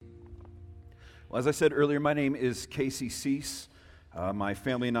Well, as I said earlier, my name is Casey Cease. My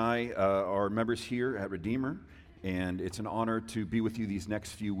family and I are members here at Redeemer, and it's an honor to be with you these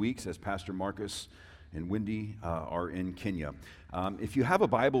next few weeks as Pastor Marcus and Wendy are in Kenya. If you have a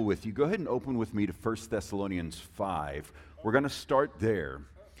Bible with you, go ahead and open with me to 1 Thessalonians 5. We're going to start there.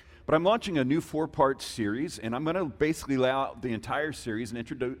 But I'm launching a new 4-part series, and I'm going to basically lay out the entire series and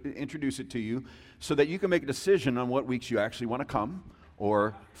introduce it to you so that you can make a decision on what weeks you actually want to come,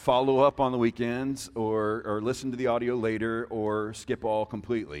 or follow up on the weekends, or listen to the audio later, or skip all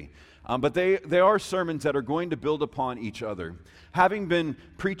completely. But they are sermons that are going to build upon each other. Having been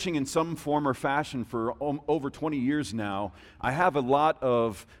preaching in some form or fashion for over 20 years now, I have a lot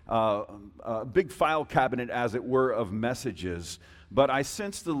of big file cabinet, as it were, of messages. But I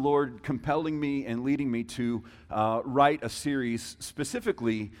sense the Lord compelling me and leading me to write a series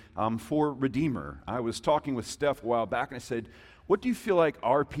specifically for Redeemer. I was talking with Steph a while back, and I said, "What do you feel like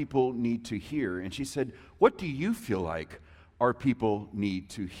our people need to hear?" And she said, "What do you feel like our people need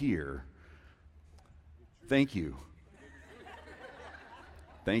to hear?" Thank you.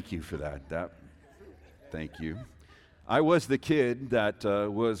 Thank you for that. Thank you. I was the kid that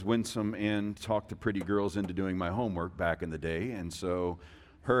was winsome and talked the pretty girls into doing my homework back in the day, and so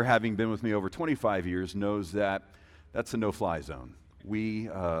her, having been with me over 25 years, knows that that's a no-fly zone. We're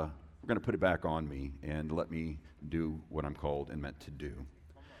going to put it back on me and let me do what I'm called and meant to do.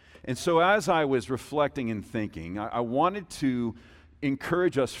 And so as I was reflecting and thinking, I wanted to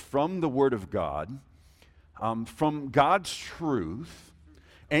encourage us from the Word of God, from God's truth,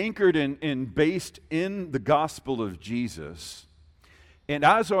 anchored and based in the gospel of Jesus. And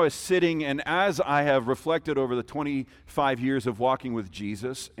as I was sitting and as I have reflected over the 25 years of walking with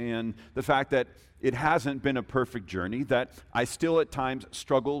Jesus and the fact that it hasn't been a perfect journey, that I still at times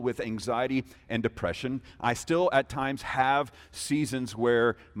struggle with anxiety and depression. I still at times have seasons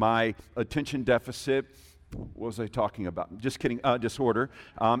where my attention deficit, what was I talking about? Just kidding, disorder,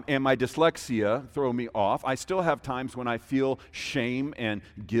 and my dyslexia throw me off. I still have times when I feel shame and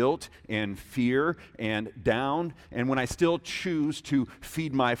guilt and fear and down, and when I still choose to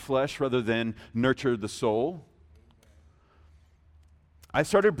feed my flesh rather than nurture the soul. I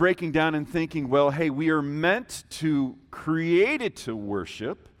started breaking down and thinking, well, hey, we are meant to, created to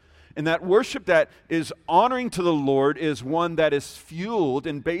worship, and that worship that is honoring to the Lord is one that is fueled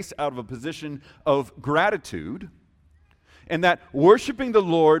and based out of a position of gratitude. And that worshiping the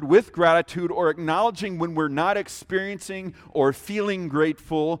Lord with gratitude, or acknowledging when we're not experiencing or feeling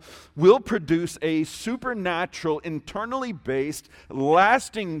grateful, will produce a supernatural, internally based,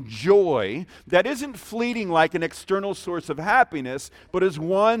 lasting joy that isn't fleeting like an external source of happiness, but is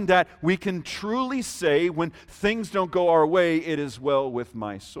one that we can truly say when things don't go our way, it is well with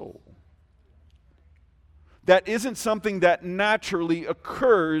my soul. That isn't something that naturally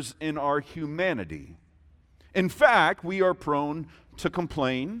occurs in our humanity. In fact, we are prone to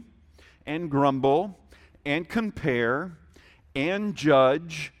complain and grumble and compare and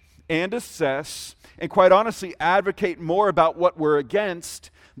judge and assess and, quite honestly, advocate more about what we're against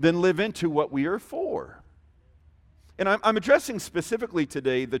than live into what we are for. And I'm addressing specifically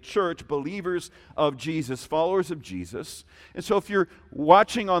today the church, believers of Jesus, followers of Jesus. And so if you're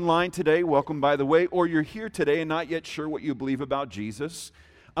watching online today, welcome by the way, or you're here today and not yet sure what you believe about Jesus,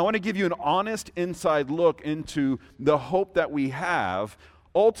 I want to give you an honest inside look into the hope that we have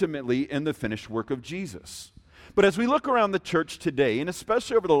ultimately in the finished work of Jesus. But as we look around the church today, and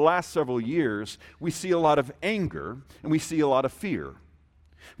especially over the last several years, we see a lot of anger and we see a lot of fear.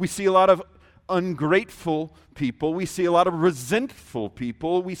 We see a lot of ungrateful people. We see a lot of resentful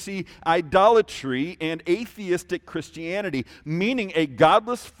people. We see idolatry and atheistic Christianity, meaning a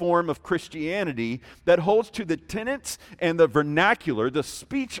godless form of Christianity that holds to the tenets and the vernacular, the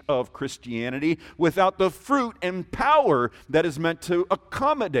speech of Christianity, without the fruit and power that is meant to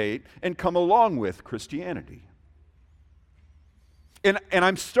accommodate and come along with Christianity. And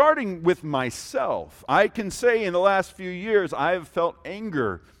I'm starting with myself. I can say in the last few years I have felt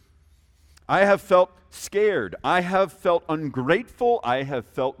anger. I have felt scared. I have felt ungrateful. I have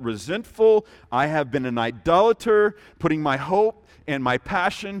felt resentful. I have been an idolater, putting my hope and my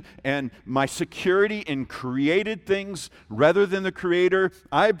passion and my security in created things rather than the Creator.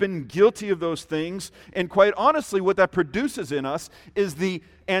 I've been guilty of those things. And quite honestly, what that produces in us is the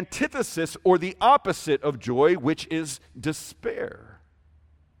antithesis or the opposite of joy, which is despair.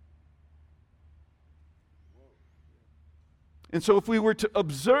 And so if we were to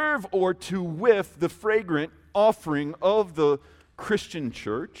observe or to whiff the fragrant offering of the Christian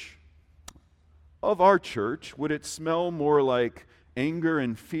church, of our church, would it smell more like anger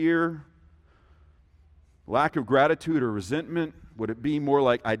and fear, lack of gratitude or resentment, Would it be more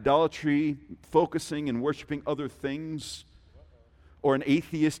like idolatry, focusing and worshiping other things? Or an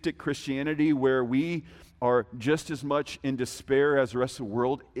atheistic Christianity where we are just as much in despair as the rest of the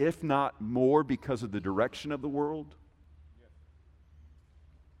world, if not more, because of the direction of the world?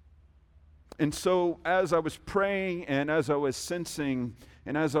 And so as I was praying and as I was sensing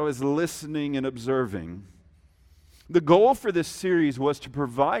and as I was listening and observing, the goal for this series was to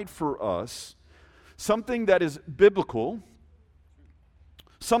provide for us something that is biblical,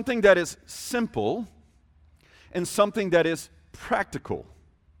 something that is simple, and something that is practical.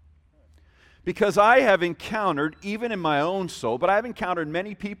 Because I have encountered, even in my own soul, but I've encountered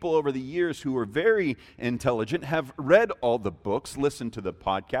many people over the years who are very intelligent, have read all the books, listened to the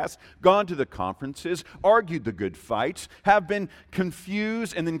podcasts, gone to the conferences, argued the good fights, have been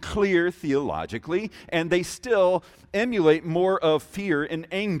confused and then clear theologically, and they still emulate more of fear and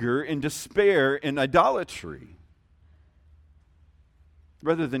anger and despair and idolatry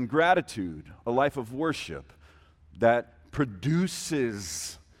rather than gratitude, a life of worship that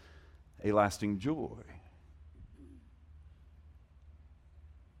produces a lasting joy.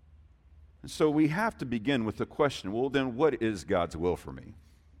 And so we have to begin with the question, well, then what is God's will for me?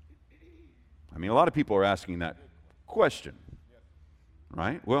 I mean, a lot of people are asking that question,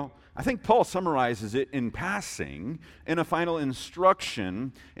 right? Well, I think Paul summarizes it in passing in a final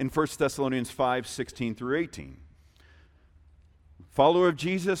instruction in 1 Thessalonians 5:16 through 18. Follower of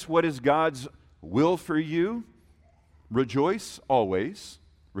Jesus, what is God's will for you? Rejoice always.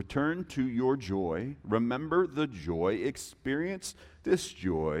 Return to your joy. Remember the joy. Experience this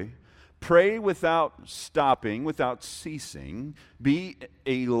joy. Pray without stopping, without ceasing. Be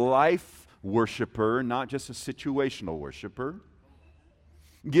a life worshiper, not just a situational worshiper.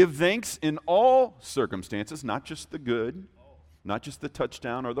 Give thanks in all circumstances, not just the good, not just the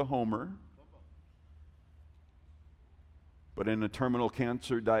touchdown or the homer, but in a terminal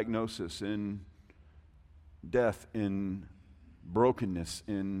cancer diagnosis, in death, in brokenness,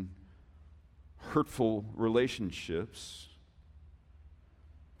 in hurtful relationships.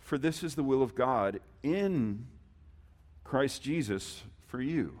 For this is the will of God in Christ Jesus for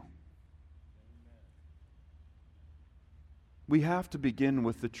you. We have to begin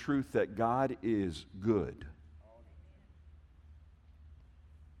with the truth that God is good.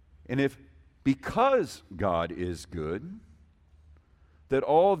 And if because God is good, that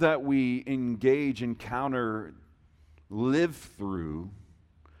all that we engage, encounter, live through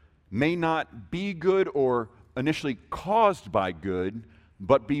may not be good or initially caused by good,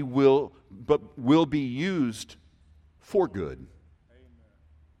 but will be used for good. Amen.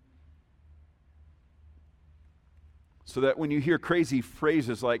 So that when you hear crazy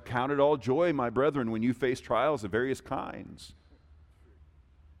phrases like "count it all joy, my brethren, when you face trials of various kinds,"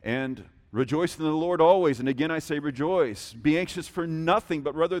 and "rejoice in the Lord always," and again I say rejoice. "Be anxious for nothing,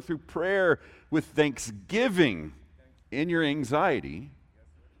 but rather through prayer with thanksgiving in your anxiety,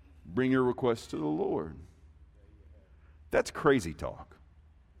 bring your requests to the Lord." That's crazy talk.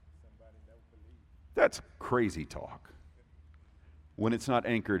 That's crazy talk when it's not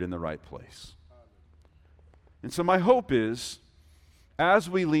anchored in the right place. And so my hope is, as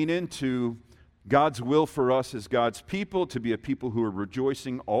we lean into God's will for us as God's people, to be a people who are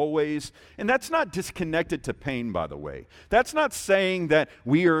rejoicing always. And that's not disconnected to pain, by the way. That's not saying that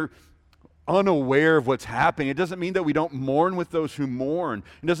we are unaware of what's happening. It doesn't mean that we don't mourn with those who mourn.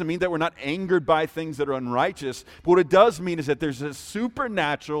 It doesn't mean that we're not angered by things that are unrighteous. But what it does mean is that there's a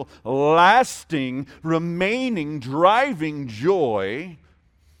supernatural, lasting, remaining, driving joy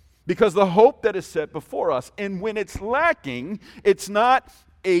because the hope that is set before us. And when it's lacking, it's not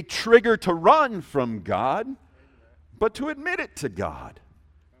a trigger to run from God, but to admit it to God.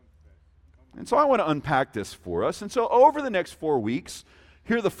 And so I want to unpack this for us. And so over the next 4 weeks,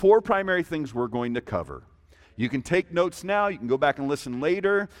 here are the 4 primary things we're going to cover. You can take notes now. You can go back and listen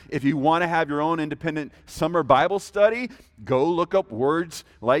later. If you want to have your own independent summer Bible study, go look up words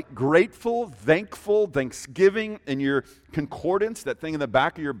like grateful, thankful, thanksgiving in your concordance, that thing in the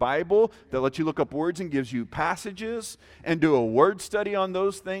back of your Bible that lets you look up words and gives you passages, and do a word study on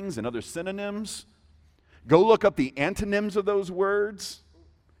those things and other synonyms. Go look up the antonyms of those words.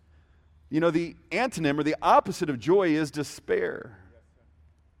 You know, the antonym or the opposite of joy is despair.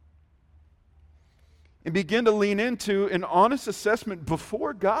 And begin to lean into an honest assessment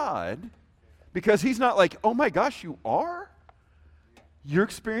before God, because He's not like, oh my gosh, you are? You're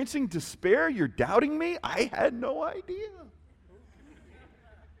experiencing despair? You're doubting me? I had no idea.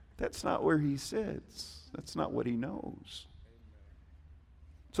 That's not where He sits. That's not what He knows.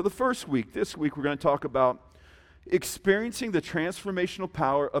 So the first week, this week, we're going to talk about experiencing the transformational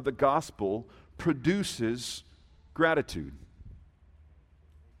power of the gospel produces gratitude.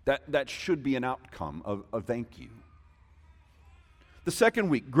 That should be an outcome of thank you. The second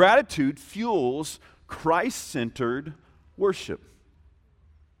week, gratitude fuels Christ-centered worship.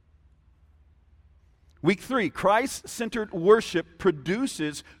 Week 3, Christ-centered worship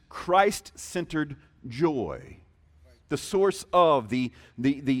produces Christ-centered joy. The source of, the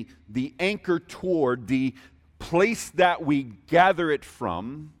anchor toward, the place that we gather it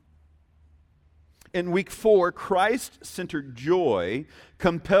from. In week 4, Christ-centered joy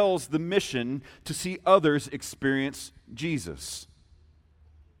compels the mission to see others experience Jesus.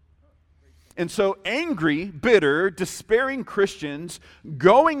 And so angry, bitter, despairing Christians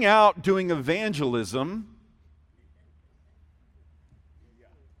going out doing evangelism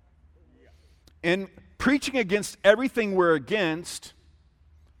and preaching against everything we're against,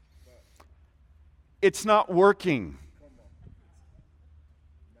 it's not working.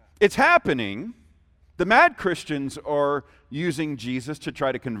 It's happening. The mad Christians are using Jesus to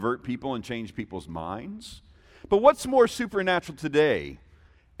try to convert people and change people's minds. But what's more supernatural today?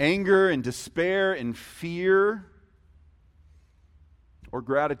 Anger and despair and fear, or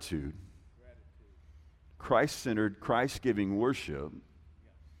gratitude? Christ-centered, Christ-giving worship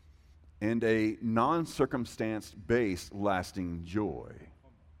and a non-circumstance-based lasting joy.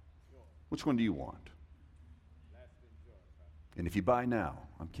 Which one do you want? And if you buy now,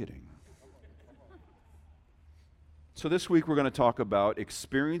 I'm kidding. So this week we're going to talk about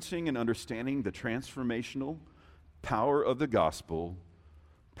experiencing and understanding the transformational power of the gospel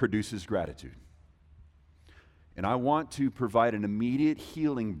produces gratitude. And I want to provide an immediate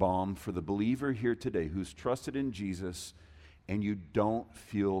healing balm for the believer here today who's trusted in Jesus and you don't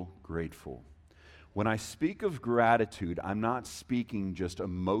feel grateful. When I speak of gratitude, I'm not speaking just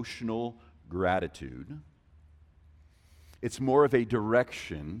emotional gratitude. It's more of a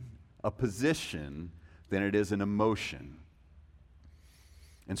direction, a position, than it is an emotion.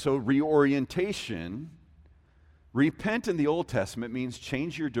 And so reorientation, repent in the Old Testament means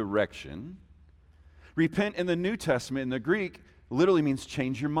change your direction. Repent in the New Testament, in the Greek, literally means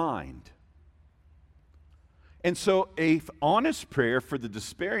change your mind. And so an honest prayer for the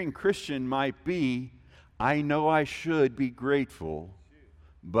despairing Christian might be, I know I should be grateful,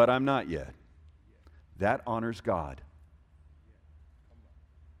 but I'm not yet. That honors God.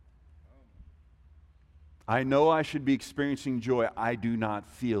 I know I should be experiencing joy. I do not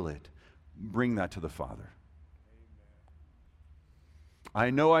feel it. Bring that to the Father. I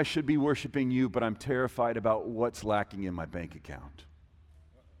know I should be worshiping you, but I'm terrified about what's lacking in my bank account.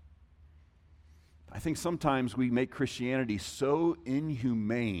 I think sometimes we make Christianity so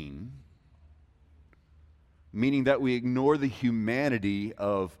inhumane, meaning that we ignore the humanity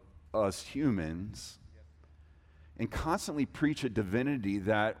of us humans and constantly preach a divinity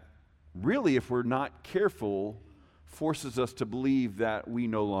that really, if we're not careful, forces us to believe that we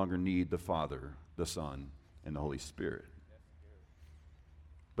no longer need the Father, the Son, and the Holy Spirit.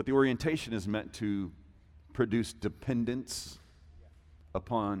 But the orientation is meant to produce dependence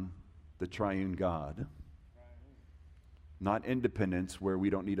upon the triune God, not independence where we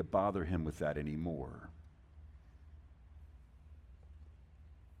don't need to bother him with that anymore.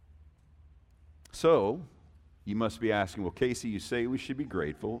 So, you must be asking, well, Casey, you say we should be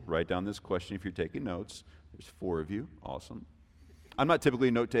grateful. Write down this question if you're taking notes. There's 4 of you. Awesome. I'm not typically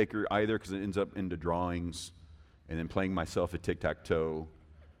a note taker either because it ends up into drawings and then playing myself at tic-tac-toe,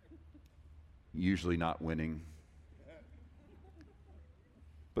 usually not winning.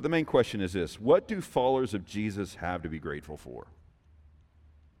 But the main question is this: what do followers of Jesus have to be grateful for?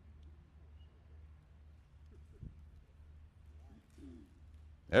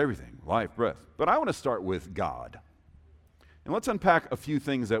 Everything, life, breath. But I want to start with God. And let's unpack a few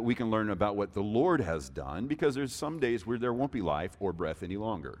things that we can learn about what the Lord has done, because there's some days where there won't be life or breath any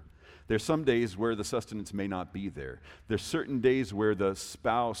longer. There's some days where the sustenance may not be there. There's certain days where the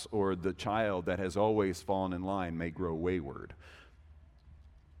spouse or the child that has always fallen in line may grow wayward.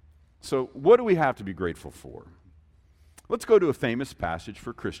 So what do we have to be grateful for? Let's go to a famous passage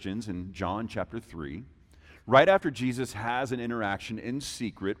for Christians in John chapter 3. Right after Jesus has an interaction in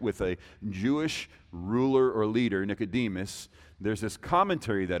secret with a Jewish ruler or leader, Nicodemus, there's this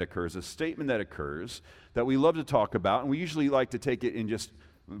commentary that occurs, a statement that occurs that we love to talk about, and we usually like to take it in just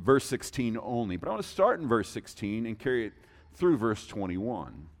verse 16 only. But I want to start in verse 16 and carry it through verse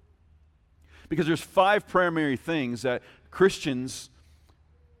 21. Because there's 5 primary things that Christians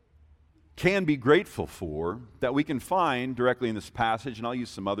can be grateful for that we can find directly in this passage, and I'll use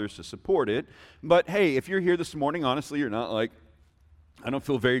some others to support it. But hey, if you're here this morning, honestly, you're not like, I don't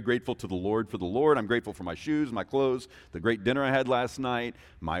feel very grateful to the Lord for the Lord. I'm grateful for my shoes, my clothes, the great dinner I had last night,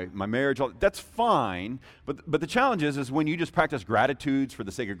 my marriage. That's fine. But the challenge is when you just practice gratitudes for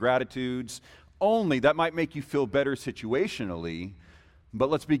the sake of gratitudes only, that might make you feel better situationally. But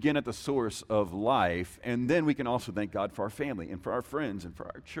let's begin at the source of life, and then we can also thank God for our family and for our friends and for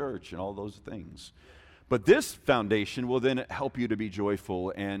our church and all those things. But this foundation will then help you to be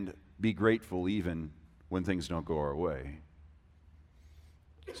joyful and be grateful even when things don't go our way.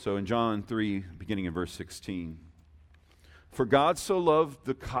 So in John 3, beginning in verse 16, "For God so loved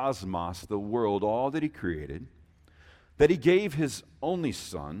the cosmos, the world, all that he created, that he gave his only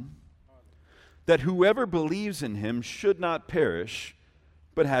Son, that whoever believes in him should not perish,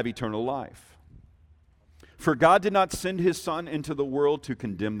 but have eternal life. For God did not send his Son into the world to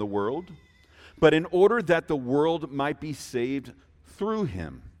condemn the world, but in order that the world might be saved through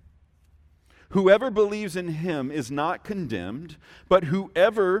him. Whoever believes in him is not condemned, but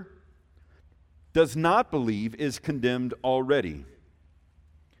whoever does not believe is condemned already,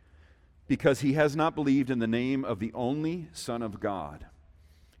 because he has not believed in the name of the only Son of God.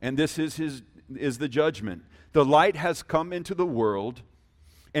 And this is the judgment. The light has come into the world,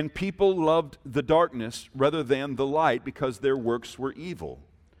 and people loved the darkness rather than the light, because their works were evil.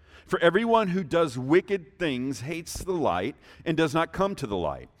 For everyone who does wicked things hates the light and does not come to the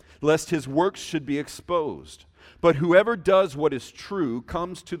light, lest his works should be exposed. But whoever does what is true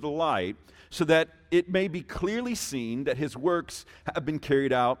comes to the light, so that it may be clearly seen that his works have been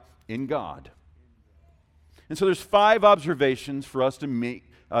carried out in God." And so there's 5 observations for us to make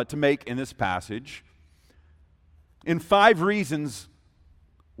in this passage, and 5 reasons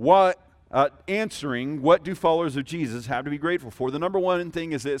answering what do followers of Jesus have to be grateful for. The number one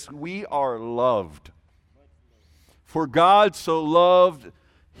thing is this: we are loved. For God so loved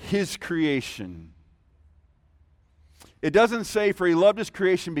his creation. It doesn't say for he loved his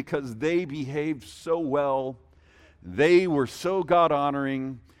creation because they behaved so well, they were so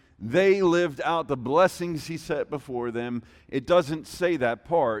God-honoring, they lived out the blessings he set before them. It doesn't say that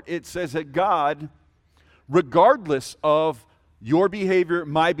part. It says that God, regardless of your behavior,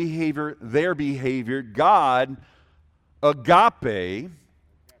 my behavior, their behavior, God, agape,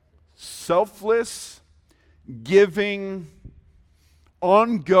 selfless, giving,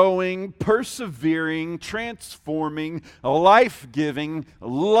 ongoing, persevering, transforming, life-giving,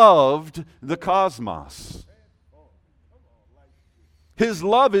 loved the cosmos. His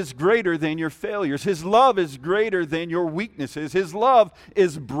love is greater than your failures. His love is greater than your weaknesses. His love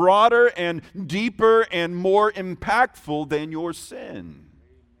is broader and deeper and more impactful than your sin.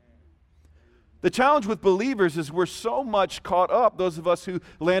 The challenge with believers is we're so much caught up, those of us who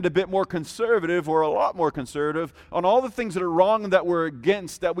land a bit more conservative or a lot more conservative, on all the things that are wrong and that we're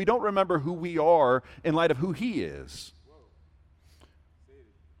against, that we don't remember who we are in light of who he is.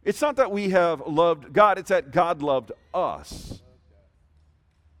 It's not that we have loved God, it's that God loved us.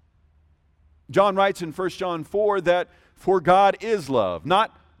 John writes in 1 John 4 that for God is love,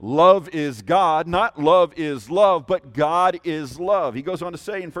 not love is God, not love is love, but God is love. He goes on to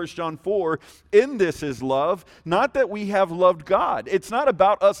say in 1 John 4, in this is love, not that we have loved God. It's not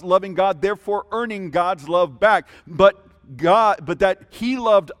about us loving God, therefore earning God's love back, but that he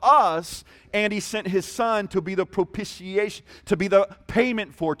loved us and he sent his Son to be the propitiation, to be the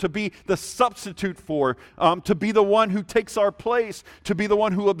payment for, to be the substitute for, to be the one who takes our place, to be the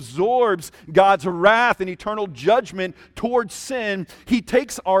one who absorbs God's wrath and eternal judgment towards sin. He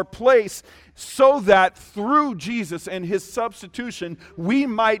takes our place so that through Jesus and his substitution, we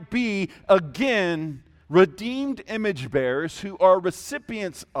might be again redeemed image bearers who are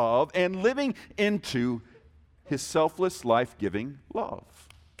recipients of and living into his selfless, life-giving love.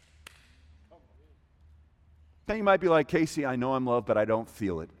 Now you might be like, Casey, I know I'm loved, but I don't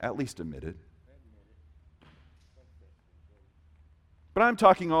feel it. At least admit it. But I'm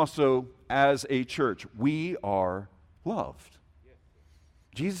talking also as a church. We are loved.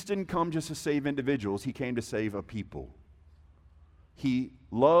 Jesus didn't come just to save individuals. He came to save a people. He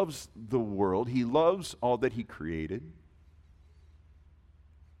loves the world. He loves all that he created.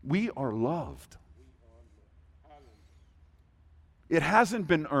 We are loved. It hasn't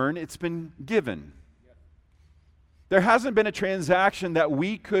been earned, it's been given. There hasn't been a transaction that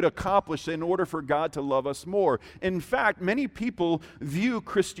we could accomplish in order for God to love us more. In fact, many people view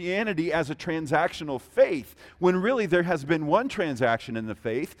Christianity as a transactional faith, when really there has been one transaction in the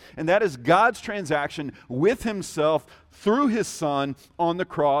faith, and that is God's transaction with himself through his Son on the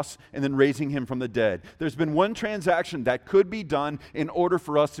cross and then raising him from the dead. There's been one transaction that could be done in order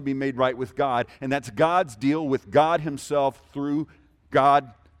for us to be made right with God, and that's God's deal with God himself through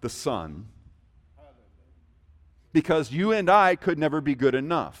God the Son. because you and I could never be good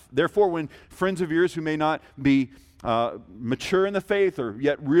enough. Therefore, when friends of yours who may not be mature in the faith or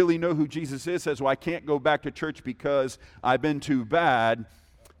yet really know who Jesus is says, well, I can't go back to church because I've been too bad,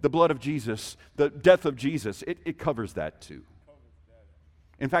 the blood of Jesus, the death of Jesus, it covers that too.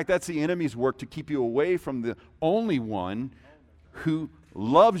 In fact, that's the enemy's work, to keep you away from the only one who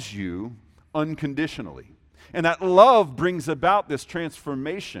loves you unconditionally. And that love brings about this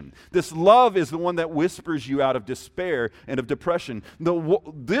transformation. This love is the one that whispers you out of despair and of depression.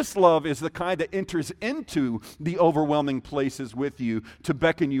 This love is the kind that enters into the overwhelming places with you to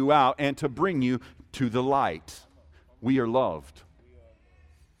beckon you out and to bring you to the light. We are loved.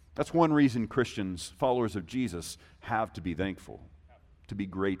 That's one reason Christians, followers of Jesus, have to be thankful, to be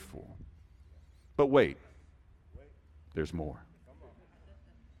grateful. But wait, there's more.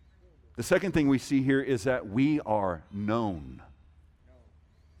 The second thing we see here is that we are known.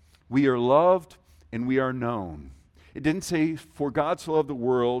 We are loved and we are known. It didn't say, for God so loved the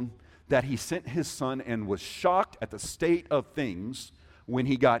world that he sent his son and was shocked at the state of things when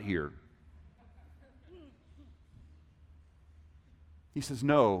he got here. He says,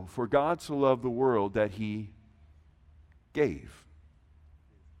 no, for God so loved the world that he gave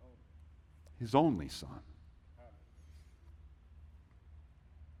his only son.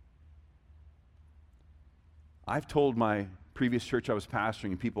 I've told my previous church I was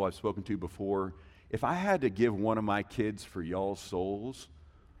pastoring and people I've spoken to before, if I had to give one of my kids for y'all's souls,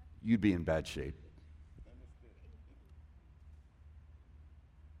 you'd be in bad shape.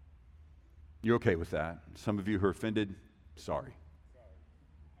 You're okay with that? Some of you who are offended, sorry.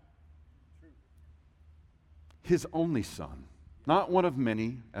 His only son, not one of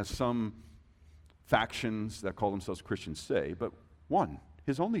many, as some factions that call themselves Christians say, but one,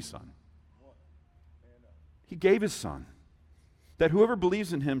 his only son. He gave his son, that whoever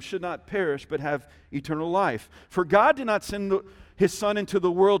believes in him should not perish but have eternal life. For God did not send his son into the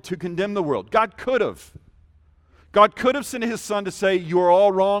world to condemn the world. God could have. God could have sent his son to say, you are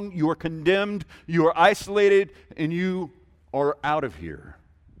all wrong, you are condemned, you are isolated, and you are out of here.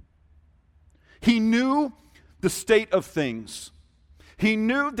 He knew the state of things. He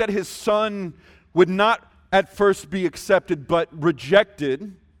knew that his son would not at first be accepted but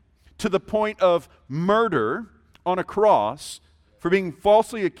rejected to the point of murder on a cross for being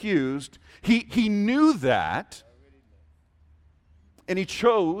falsely accused. He knew that, and he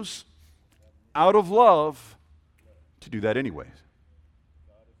chose out of love to do that anyways.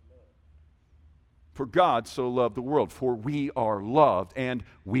 For God so loved the world, for we are loved and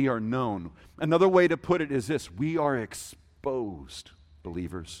we are known. Another way to put it is this: we are exposed,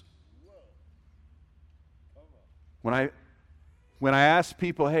 believers. When I ask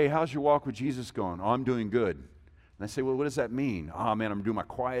people, hey, how's your walk with Jesus going? Oh, I'm doing good. And I say, well, what does that mean? Oh, man, I'm doing my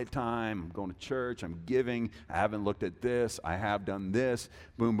quiet time. I'm going to church. I'm giving. I haven't looked at this. I have done this.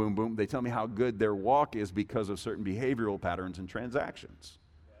 Boom, boom, boom. They tell me how good their walk is because of certain behavioral patterns and transactions.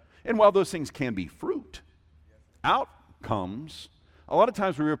 And while those things can be fruit, outcomes, a lot of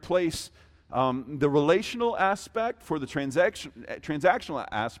times we replace the relational aspect for the transactional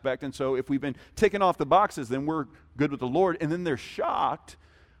aspect. And so if we've been taken off the boxes, then we're good with the Lord. And then they're shocked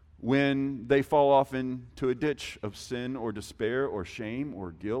when they fall off into a ditch of sin or despair or shame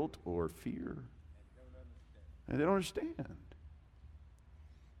or guilt or fear. And they don't understand.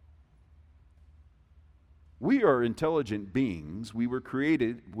 We are intelligent beings. We were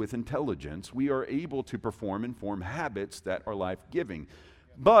created with intelligence. We are able to perform and form habits that are life-giving.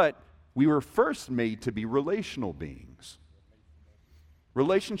 But we were first made to be relational beings.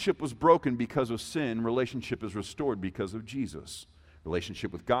 Relationship was broken because of sin. Relationship is restored because of Jesus.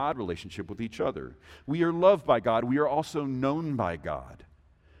 Relationship with God, relationship with each other. We are loved by God. We are also known by God.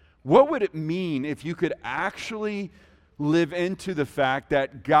 What would it mean if you could actually live into the fact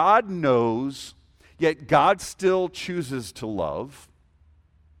that God knows, yet God still chooses to love?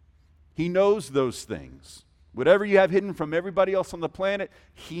 He knows those things. Whatever you have hidden from everybody else on the planet,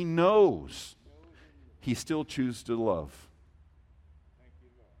 he knows. He still chooses to love.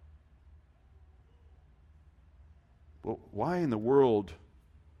 Well, why in the world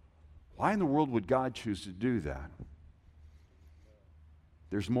would God choose to do that?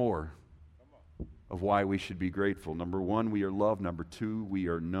 There's more of why we should be grateful. Number one, we are loved. Number two, we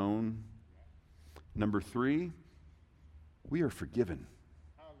are known. Number three, we are forgiven.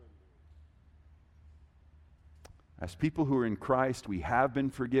 As people who are in Christ, we have been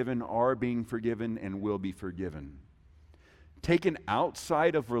forgiven, are being forgiven, and will be forgiven. Taken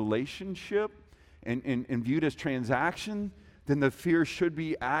outside of relationship and viewed as transaction, then the fear should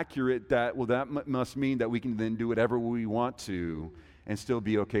be accurate that, well, that must mean that we can then do whatever we want to and still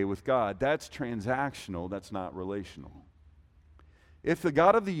be okay with God. That's transactional, that's not relational. If the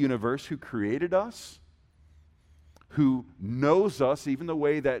God of the universe who created us, who knows us even the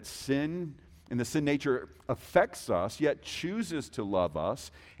way that sin and the sin nature affects us, yet chooses to love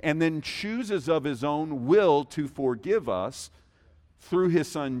us, and then chooses of his own will to forgive us through his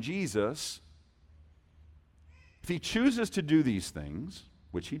Son Jesus, if he chooses to do these things,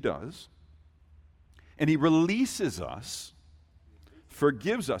 which he does, and he releases us,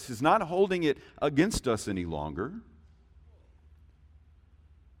 forgives us, is not holding it against us any longer,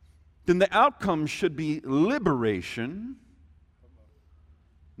 then the outcome should be liberation,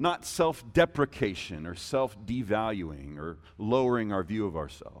 not self-deprecation or self-devaluing or lowering our view of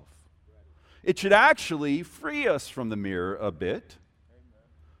ourselves. It should actually free us from the mirror a bit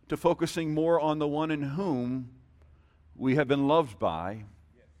to focusing more on the one in whom we have been loved by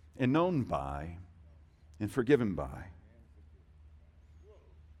and known by and forgiven by.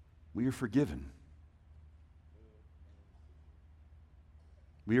 We are forgiven.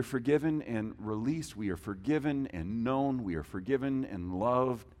 We are forgiven and released. We are forgiven and known. We are forgiven and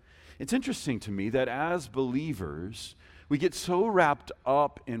loved. It's interesting to me that as believers, we get so wrapped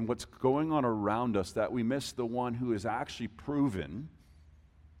up in what's going on around us that we miss the one who is actually proven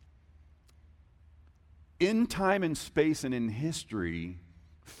in time and space and in history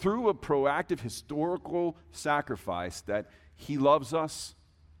through a proactive historical sacrifice that he loves us,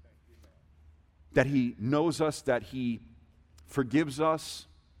 that he knows us, that he forgives us.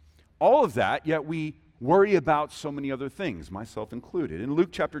 All of that, yet we worry about so many other things, myself included. In Luke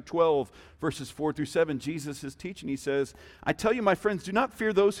chapter 12, verses 4 through 7, Jesus is teaching. He says, I tell you, my friends, do not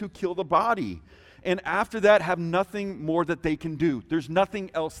fear those who kill the body, and after that have nothing more that they can do. There's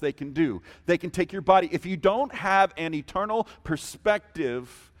nothing else they can do. They can take your body. If you don't have an eternal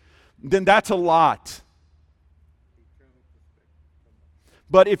perspective, then that's a lot.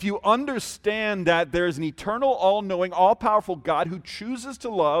 But if you understand that there is an eternal, all-knowing, all-powerful God who chooses to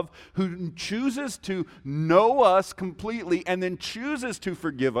love, who chooses to know us completely, and then chooses to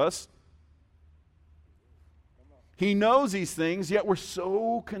forgive us, he knows these things, yet we're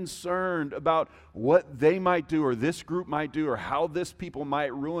so concerned about what they might do or this group might do or how this people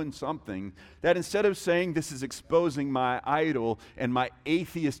might ruin something, that instead of saying this is exposing my idol and my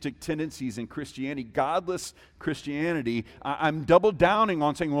atheistic tendencies in Christianity, godless Christianity, I'm double downing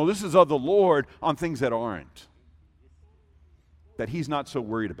on saying, well, this is of the Lord, on things that aren't, that he's not so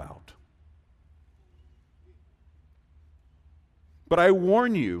worried about. But I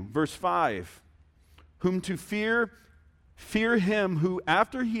warn you, verse 5, whom to fear him who,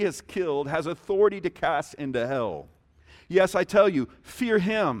 after he has killed, has authority to cast into hell. Yes, I tell you, fear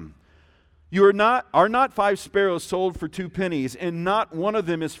him. Are not 5 sparrows sold for 2 pennies, and not one of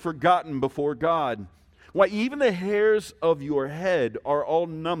them is forgotten before God? Why, even the hairs of your head are all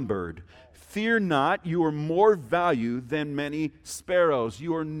numbered. Fear not, you are more value than many sparrows.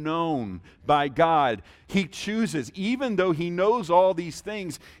 You are known by God. He chooses, even though he knows all these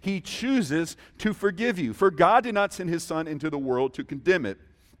things, he chooses to forgive you. For God did not send his Son into the world to condemn it,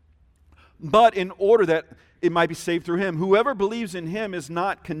 but in order that it might be saved through him. Whoever believes in him is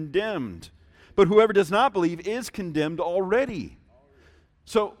not condemned, but whoever does not believe is condemned already.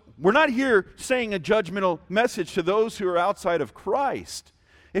 So we're not here saying a judgmental message to those who are outside of Christ.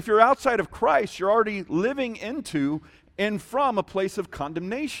 If you're outside of Christ, you're already living into and from a place of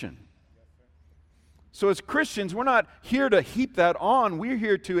condemnation. So as Christians, we're not here to heap that on. We're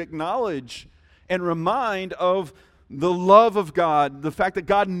here to acknowledge and remind of the love of God, the fact that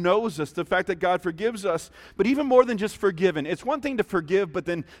God knows us, the fact that God forgives us. But even more than just forgiven, it's one thing to forgive but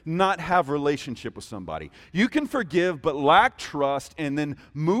then not have relationship with somebody. You can forgive but lack trust and then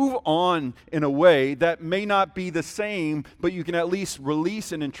move on in a way that may not be the same, but you can at least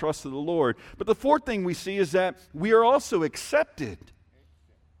release and entrust to the Lord. But the fourth thing we see is that we are also accepted.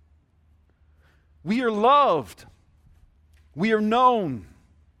 We are loved. We are known.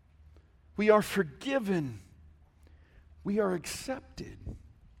 We are forgiven. We are accepted.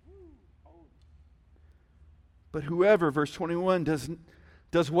 But whoever, verse 21,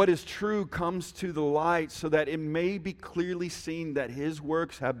 does what is true comes to the light so that it may be clearly seen that his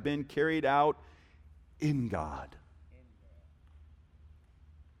works have been carried out in God.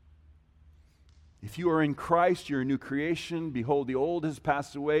 If you are in Christ, you're a new creation. Behold, the old has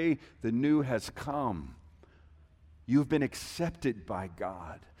passed away, the new has come. You've been accepted by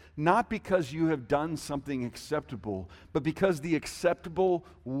God. Not because you have done something acceptable, but because the acceptable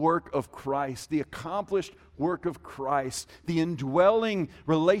work of Christ, the accomplished work of Christ, the indwelling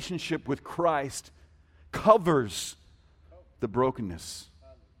relationship with Christ covers the brokenness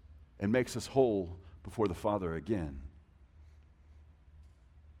and makes us whole before the Father again.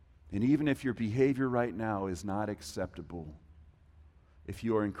 And even if your behavior right now is not acceptable, if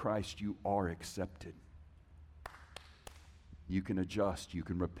you are in Christ, you are accepted. You can adjust, you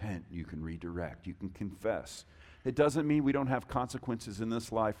can repent, you can redirect, you can confess. It doesn't mean we don't have consequences in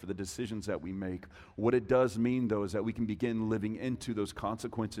this life for the decisions that we make. What it does mean, though, is that we can begin living into those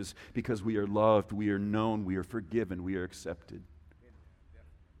consequences because we are loved, we are known, we are forgiven, we are accepted.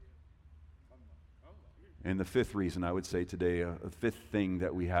 And the fifth reason I would say today, a fifth thing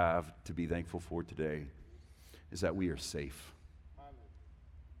that we have to be thankful for today, is that we are safe.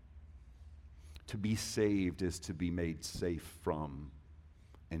 To be saved is to be made safe from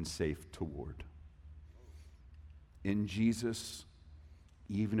and safe toward. In Jesus,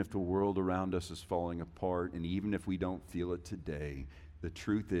 even if the world around us is falling apart, and even if we don't feel it today, the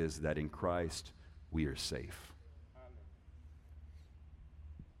truth is that in Christ, we are safe.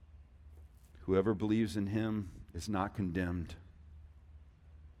 Whoever believes in him is not condemned.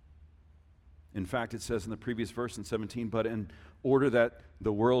 In fact, it says in the previous verse in 17, but in order that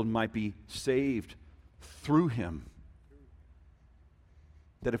the world might be saved through him.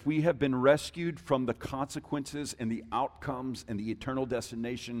 That if we have been rescued from the consequences and the outcomes and the eternal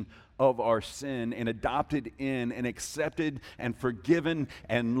destination of our sin and adopted in and accepted and forgiven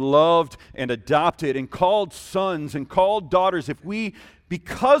and loved and adopted and called sons and called daughters,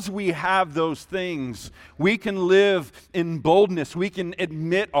 because we have those things, we can live in boldness. We can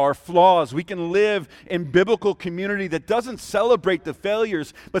admit our flaws. We can live in biblical community that doesn't celebrate the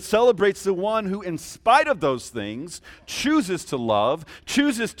failures, but celebrates the one who, in spite of those things, chooses to love,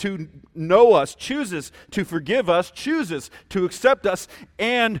 chooses to know us, chooses to forgive us, chooses to accept us,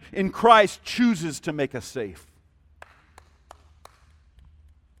 and in Christ chooses to make us safe.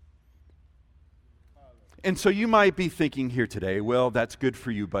 And so you might be thinking here today, well, that's good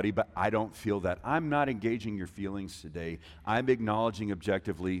for you, buddy, but I don't feel that. I'm not engaging your feelings today. I'm acknowledging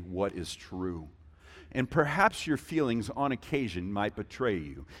objectively what is true. And perhaps your feelings on occasion might betray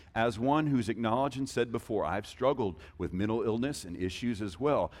you. As one who's acknowledged and said before, I've struggled with mental illness and issues as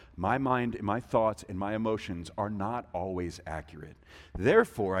well. My mind and my thoughts and my emotions are not always accurate.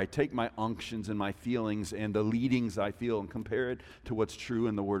 Therefore, I take my unctions and my feelings and the leadings I feel and compare it to what's true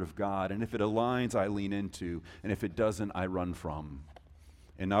in the Word of God. And if it aligns, I lean into. And if it doesn't, I run from.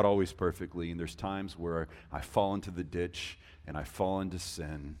 And not always perfectly. And there's times where I fall into the ditch and I fall into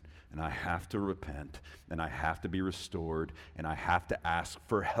sin. And I have to repent, and I have to be restored, and I have to ask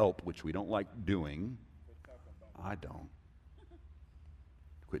for help, which we don't like doing. I don't.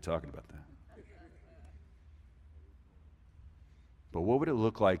 Quit talking about that. But what would it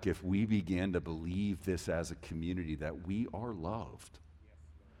look like if we began to believe this as a community, that we are loved?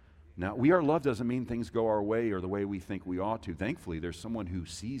 Now, we are loved doesn't mean things go our way or the way we think we ought to. Thankfully, there's someone who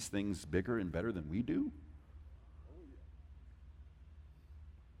sees things bigger and better than we do.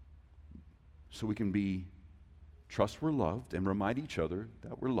 So we can trust we're loved and remind each other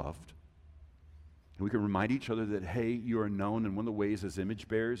that we're loved. And we can remind each other that, hey, you are known. And one of the ways as image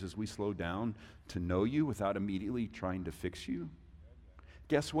bearers is we slow down to know you without immediately trying to fix you.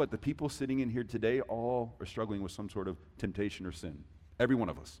 Guess what? The people sitting in here today all are struggling with some sort of temptation or sin. Every one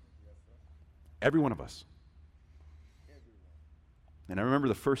of us. Every one of us. And I remember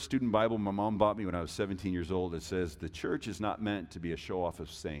the first student Bible my mom bought me when I was 17 years old. It says, the church is not meant to be a show-off of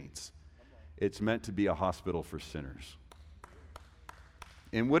saints. It's meant to be a hospital for sinners.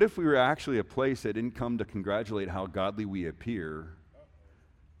 And what if we were actually a place that didn't come to congratulate how godly we appear,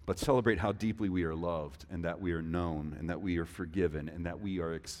 but celebrate how deeply we are loved, and that we are known, and that we are forgiven, and that we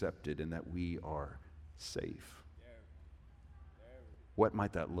are accepted, and that we are safe? What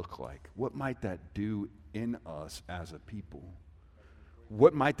might that look like? What might that do in us as a people?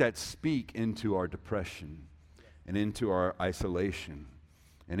 What might that speak into our depression, and into our isolation,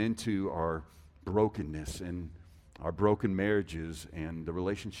 and into our brokenness and our broken marriages and the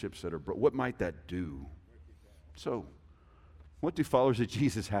relationships that are broken? What might that do? So, what do followers of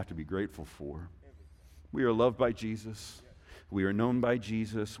Jesus have to be grateful for? We are loved by Jesus. We are known by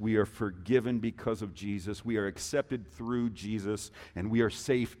Jesus. We are forgiven because of Jesus. We are accepted through Jesus. And we are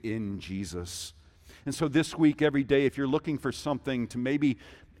safe in Jesus. And so this week, every day, if you're looking for something to maybe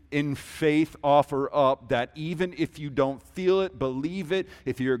in faith offer up, that even if you don't feel it, believe it,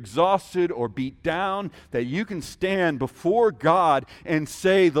 if you're exhausted or beat down, that you can stand before God and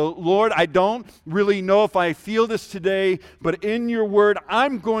say, Lord, I don't really know if I feel this today, but in your word,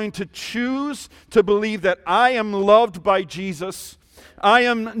 I'm going to choose to believe that I am loved by Jesus. I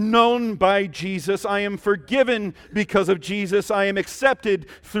am known by Jesus. I am forgiven because of Jesus. I am accepted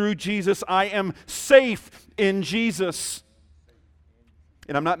through Jesus. I am safe in Jesus.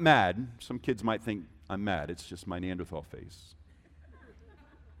 And I'm not mad. Some kids might think I'm mad. It's just my Neanderthal face.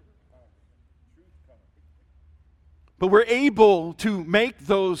 But we're able to make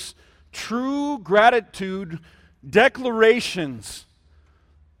those true gratitude declarations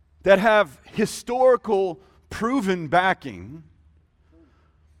that have historical proven backing,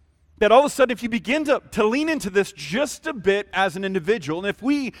 that all of a sudden, if you begin to lean into this just a bit as an individual, and if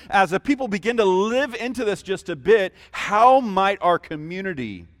we as a people begin to live into this just a bit, how might our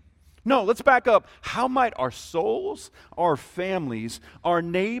community, no, let's back up, how might our souls, our families, our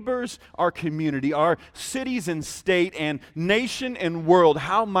neighbors, our community, our cities and state and nation and world,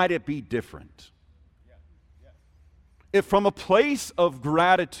 how might it be different? If from a place of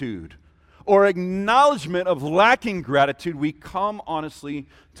gratitude or acknowledgement of lacking gratitude, we come honestly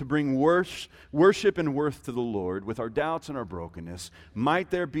to bring worship and worth to the Lord with our doubts and our brokenness, might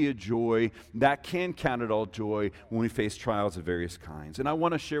there be a joy that can count it all joy when we face trials of various kinds. And I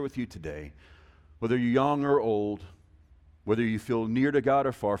want to share with you today, whether you're young or old, whether you feel near to God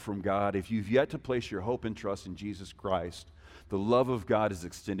or far from God, if you've yet to place your hope and trust in Jesus Christ, the love of God is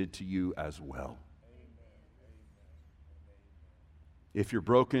extended to you as well. If you're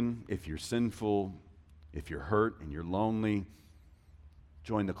broken, if you're sinful, if you're hurt and you're lonely,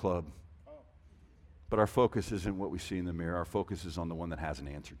 join the club. But our focus isn't what we see in the mirror. Our focus is on the one that has an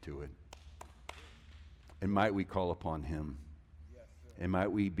answer to it. And might we call upon him? And might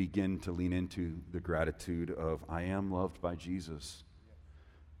we begin to lean into the gratitude of, I am loved by Jesus.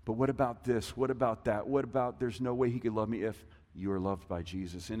 But what about this? What about that? What about there's no way he could love me if you are loved by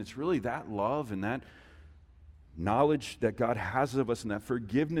Jesus? And it's really that love and that knowledge that God has of us and that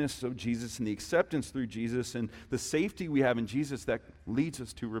forgiveness of Jesus and the acceptance through Jesus and the safety we have in Jesus that leads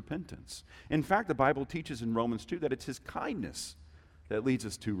us to repentance. In fact, the Bible teaches in Romans 2 that it's his kindness that leads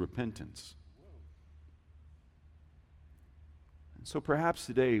us to repentance. And so perhaps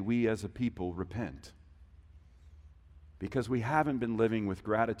today we as a people repent because we haven't been living with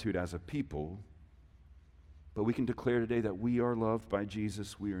gratitude as a people. But we can declare today that we are loved by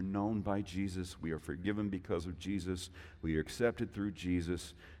Jesus, we are known by Jesus, we are forgiven because of Jesus, we are accepted through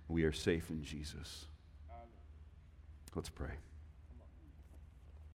Jesus, we are safe in Jesus. Let's pray.